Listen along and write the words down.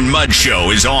Mud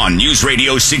Show is on News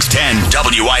Radio 610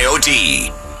 WIOD.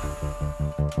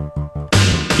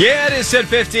 Yeah, it is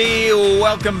 10:50.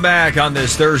 Welcome back on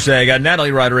this Thursday. I got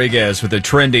Natalie Rodriguez with a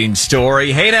trending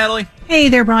story. Hey, Natalie. Hey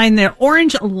there, Brian. The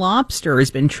orange lobster has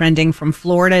been trending from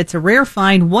Florida. It's a rare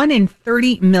find, 1 in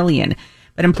 30 million.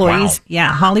 But employees,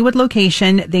 Hollywood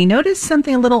location, they noticed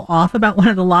something a little off about one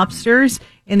of the lobsters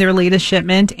in their latest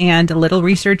shipment, and a little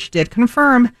research did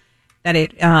confirm that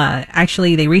it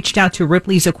they reached out to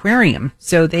Ripley's Aquarium.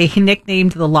 So they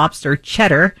nicknamed the lobster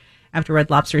Cheddar after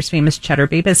Red Lobster's famous Cheddar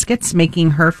Bay biscuits,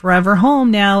 making her forever home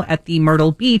now at the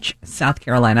Myrtle Beach, South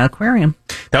Carolina Aquarium.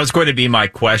 That was going to be my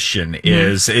question.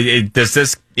 Is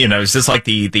this like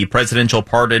the presidential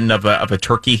pardon of a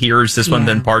turkey here? Is this one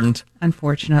then pardoned?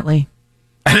 Unfortunately.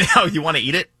 Oh, you want to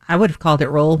eat it? I would have called it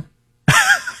roll.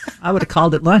 I would have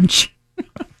called it lunch.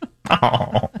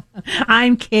 Oh.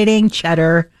 I'm kidding,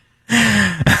 Cheddar.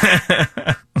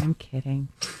 I'm kidding.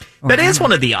 That is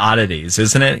one of the oddities,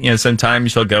 isn't it? You know,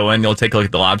 sometimes you'll go in, you'll take a look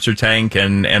at the lobster tank,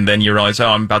 and then you realize, oh,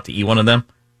 I'm about to eat one of them.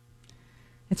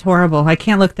 It's horrible. I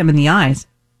can't look them in the eyes.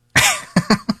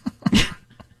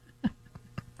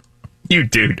 You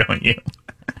do, don't you?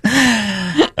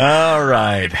 All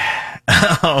right.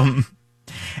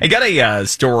 I got a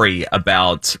story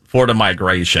about Florida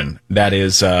migration that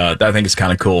I think is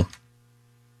kind of cool.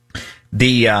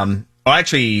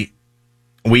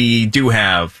 We do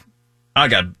have. I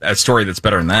got a story that's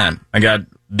better than that. I got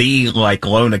the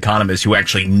lone economist who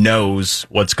actually knows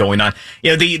what's going on.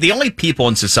 You know, the only people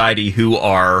in society who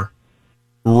are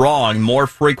wrong more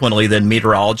frequently than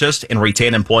meteorologists in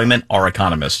retain employment are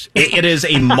economists. It is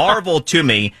a marvel to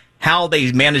me how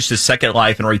they manage to second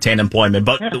life and retain employment.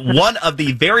 But one of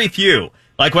the very few,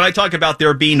 like when I talk about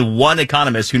there being one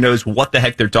economist who knows what the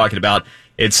heck they're talking about,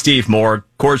 it's Steve Moore,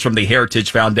 of course, from the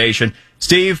Heritage Foundation.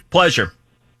 Steve, pleasure.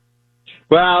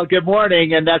 Well, good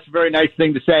morning, and that's a very nice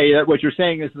thing to say. What you're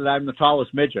saying is that I'm the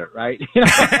tallest midget, right?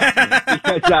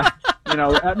 Because,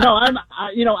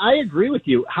 I agree with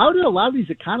you. How do a lot of these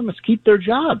economists keep their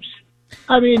jobs?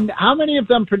 I mean, how many of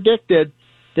them predicted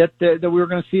that we were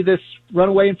going to see this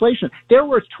runaway inflation? It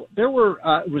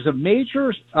was a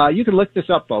major. You can look this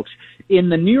up, folks. In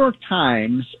the New York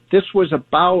Times, this was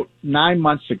about 9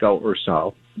 months ago or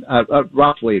so,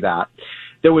 roughly that.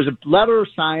 There was a letter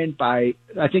signed by,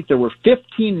 I think there were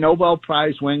 15 Nobel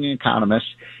Prize winning economists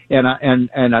and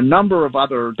a number of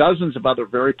dozens of other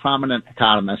very prominent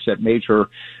economists at major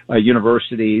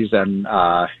universities and,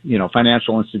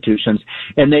 financial institutions.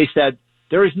 And they said,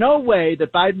 there is no way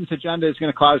that Biden's agenda is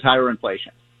going to cause higher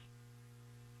inflation.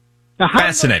 Now,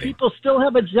 how many people still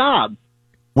have a job?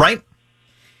 Right.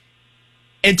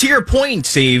 And to your point,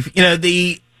 Steve,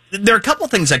 there are a couple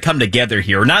things that come together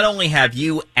here. Not only have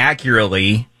you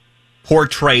accurately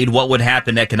portrayed what would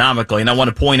happen economically, and I want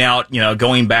to point out,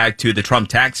 going back to the Trump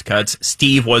tax cuts,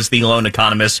 Steve was the lone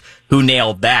economist who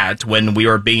nailed that when we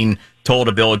were being told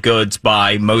a bill of goods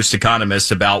by most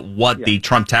economists about what the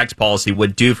Trump tax policy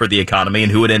would do for the economy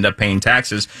and who would end up paying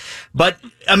taxes. But,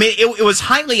 I mean, it was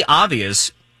highly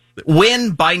obvious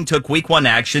when Biden took week one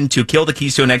action to kill the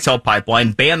Keystone XL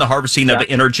pipeline, ban the harvesting of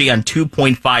energy on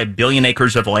 2.5 billion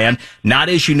acres of land, not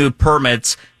issue new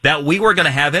permits, that we were going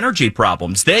to have energy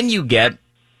problems. Then you get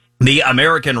the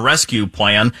American Rescue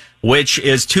Plan, which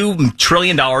is $2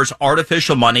 trillion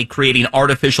artificial money, creating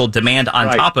artificial demand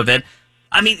on top of it.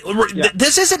 I mean,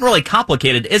 this isn't really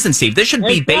complicated, isn't Steve? This should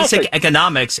be basic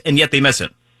economics, and yet they miss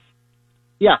it.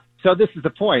 Yeah. So this is the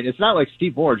point. It's not like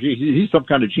Steve Moore, he's some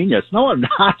kind of genius. No, I'm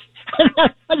not.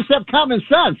 I just have common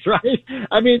sense, right?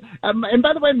 I mean, and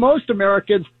by the way, most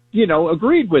Americans,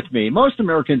 agreed with me. Most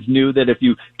Americans knew that if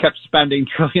you kept spending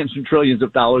trillions and trillions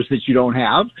of dollars that you don't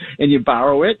have and you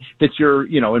borrow it, that your,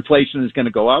 inflation is going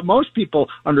to go up. Most people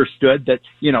understood that,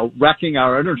 wrecking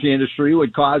our energy industry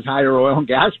would cause higher oil and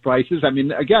gas prices. I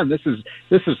mean, again, this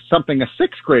is something a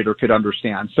sixth grader could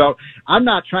understand. So I'm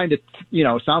not trying to,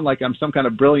 sound like I'm some kind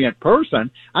of brilliant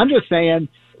person. I'm just saying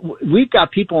we've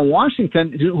got people in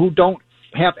Washington who don't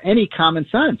have any common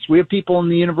sense. We have people in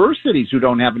the universities who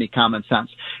don't have any common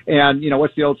sense. And,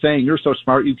 what's the old saying? You're so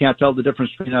smart, you can't tell the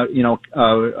difference between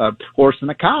a horse and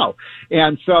a cow.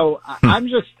 And so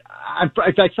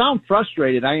if I sound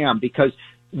frustrated, I am, because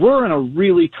we're in a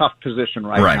really tough position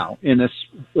right now in this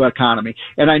economy.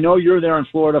 And I know you're there in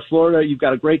Florida. Florida, you've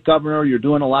got a great governor. You're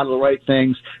doing a lot of the right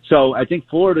things. So I think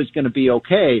Florida is going to be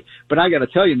okay. But I got to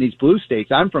tell you, in these blue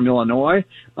states, I'm from Illinois.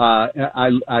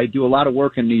 I do a lot of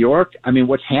work in New York. I mean,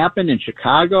 what's happened in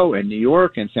Chicago and New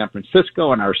York and San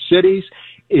Francisco and our cities,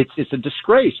 it's a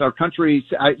disgrace. Our country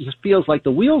just feels like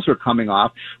the wheels are coming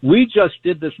off. We just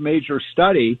did this major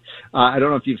study. I don't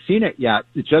know if you've seen it yet.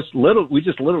 We just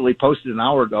literally posted an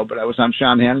hour ago, but I was on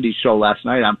Sean Hannity's show last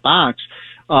night on Fox.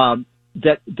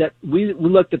 That we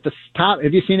looked at the top.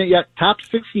 Have you seen it yet? Top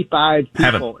 65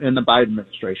 people in the Biden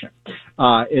administration,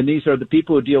 and these are the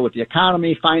people who deal with the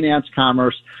economy, finance,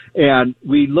 commerce, and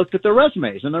we looked at their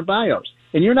resumes and their bios.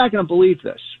 And you're not going to believe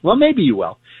this. Well, maybe you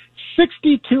will.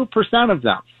 62% of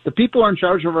them, the people who are in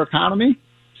charge of our economy,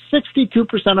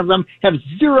 62% of them have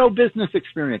zero business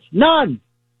experience. None.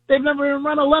 They've never even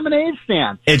run a lemonade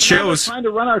stand. It shows. Trying to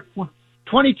run our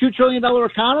 $22 trillion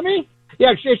economy.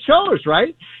 Yeah, it shows,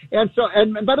 right? And so,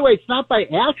 and by the way, it's not by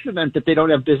accident that they don't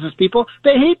have business people.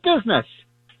 They hate business.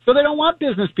 So they don't want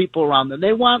business people around them.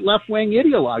 They want left-wing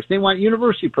ideologues. They want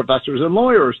university professors and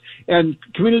lawyers and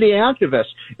community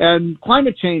activists and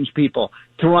climate change people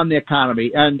to run the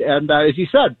economy. And as you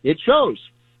said, it shows.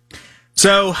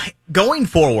 So going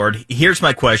forward, here's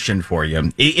my question for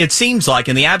you. It seems like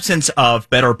in the absence of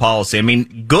better policy, I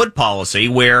mean, good policy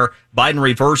where Biden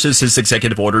reverses his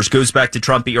executive orders, goes back to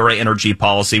Trump-era energy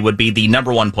policy would be the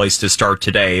number one place to start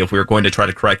today if we were going to try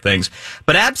to correct things.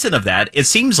 But absent of that, it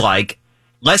seems like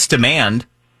less demand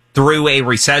through a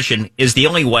recession is the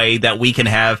only way that we can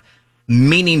have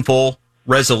meaningful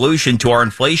resolution to our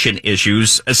inflation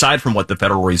issues, aside from what the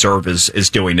Federal Reserve is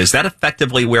doing. Is that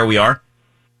effectively where we are?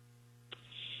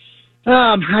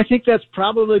 I think that's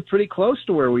probably pretty close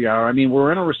to where we are. I mean,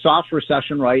 we're in a soft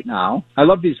recession right now. I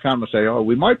love these comments say, "Oh,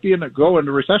 we might go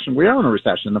into recession." We are in a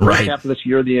recession. The first half of this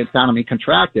year, the economy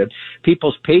contracted.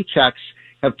 People's paychecks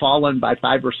have fallen by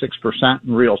 5 or 6%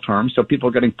 in real terms. So people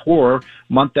are getting poorer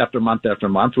month after month after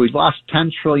month. We've lost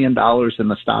 $10 trillion in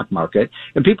the stock market,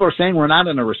 and people are saying we're not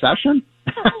in a recession.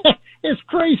 It's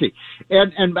crazy.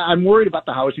 And I'm worried about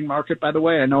the housing market, by the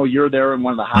way. I know you're there in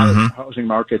one of the hottest housing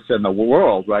markets in the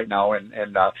world right now in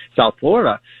South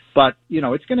Florida. But, you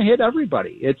know, it's going to hit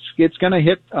everybody. It's going to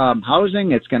hit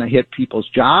housing. It's going to hit people's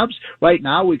jobs. Right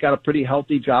now, we've got a pretty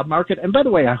healthy job market. And by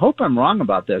the way, I hope I'm wrong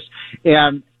about this.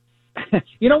 And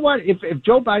you know what? If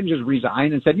Joe Biden just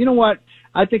resigned and said, you know what?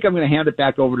 I think I'm going to hand it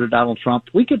back over to Donald Trump.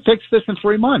 We could fix this in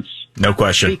 3 months. No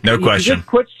question. No question. Just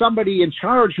put somebody in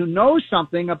charge who knows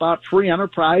something about free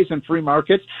enterprise and free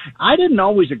markets. I didn't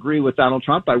always agree with Donald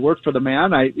Trump. I worked for the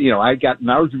man. I got in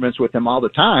arguments with him all the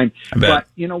time. But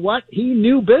you know what? He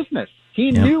knew business.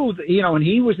 He knew, and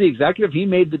he was the executive. He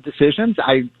made the decisions.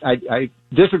 I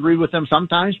disagreed with him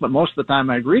sometimes, but most of the time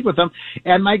I agreed with him.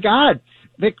 And my God,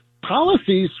 the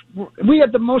policies, we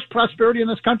had the most prosperity in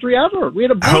this country ever. We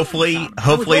had a hopefully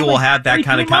we'll have that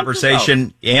kind of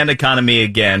conversation and economy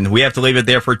again. We have to leave it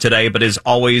there for today, but it's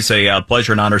always a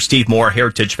pleasure and honor. Steve Moore,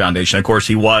 Heritage Foundation. Of course,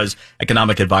 he was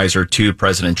economic advisor to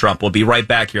President Trump. We'll be right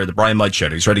back here at the Brian Mudd Show.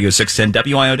 He's Radio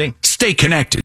 610 WIOD. Stay connected.